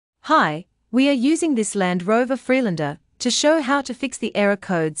Hi, we are using this Land Rover Freelander to show how to fix the error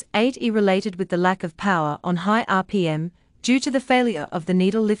codes 8E related with the lack of power on high RPM due to the failure of the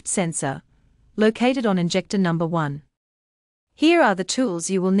needle lift sensor, located on injector number 1. Here are the tools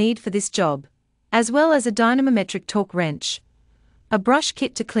you will need for this job, as well as a dynamometric torque wrench, a brush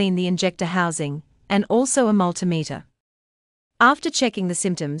kit to clean the injector housing, and also a multimeter. After checking the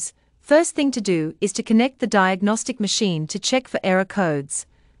symptoms, first thing to do is to connect the diagnostic machine to check for error codes.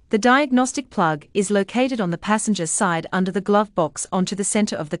 The diagnostic plug is located on the passenger side under the glove box onto the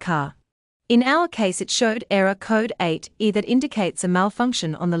center of the car. In our case it showed error code 8E that indicates a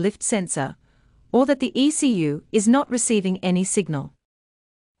malfunction on the lift sensor, or that the ECU is not receiving any signal.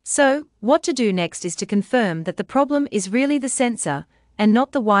 So, what to do next is to confirm that the problem is really the sensor, and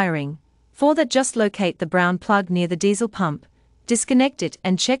not the wiring. For that, just locate the brown plug near the diesel pump, disconnect it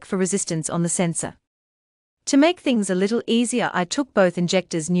and check for resistance on the sensor. To make things a little easier, I took both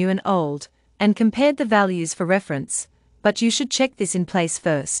injectors, new and old, and compared the values for reference, but you should check this in place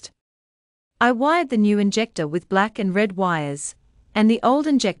first. I wired the new injector with black and red wires, and the old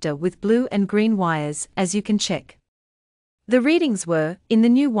injector with blue and green wires, as you can check. The readings were, in the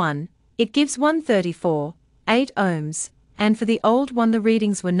new one, it gives 134.8 ohms, and for the old one the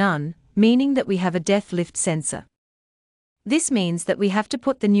readings were none, meaning that we have a deaf lift sensor. This means that we have to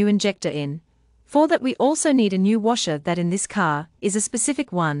put the new injector in. For that we also need a new washer that in this car is a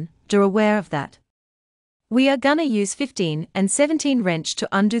specific one, do aware of that. We are gonna use 15 and 17 wrench to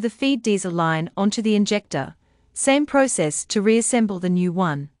undo the feed diesel line onto the injector, same process to reassemble the new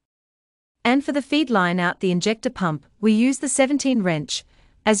one. And for the feed line out the injector pump, we use the 17 wrench,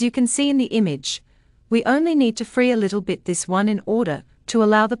 as you can see in the image. We only need to free a little bit this one in order to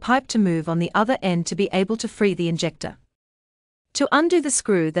allow the pipe to move on the other end to be able to free the injector. To undo the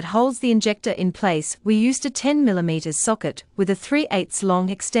screw that holds the injector in place, we used a 10mm socket with a 3/8 long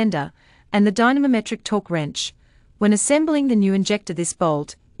extender and the dynamometric torque wrench. When assembling the new injector, this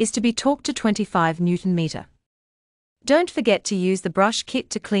bolt is to be torqued to 25 Nm. Don't forget to use the brush kit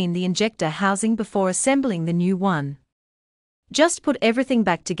to clean the injector housing before assembling the new one. Just put everything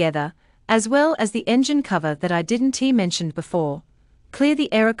back together, as well as the engine cover that I didn't mention before. Clear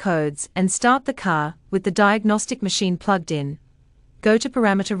the error codes and start the car with the diagnostic machine plugged in. Go to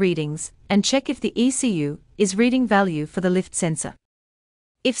parameter readings and check if the ECU is reading value for the lift sensor.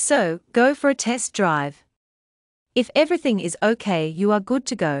 If so, go for a test drive. If everything is okay, you are good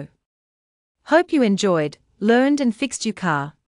to go. Hope you enjoyed, learned and fixed your car.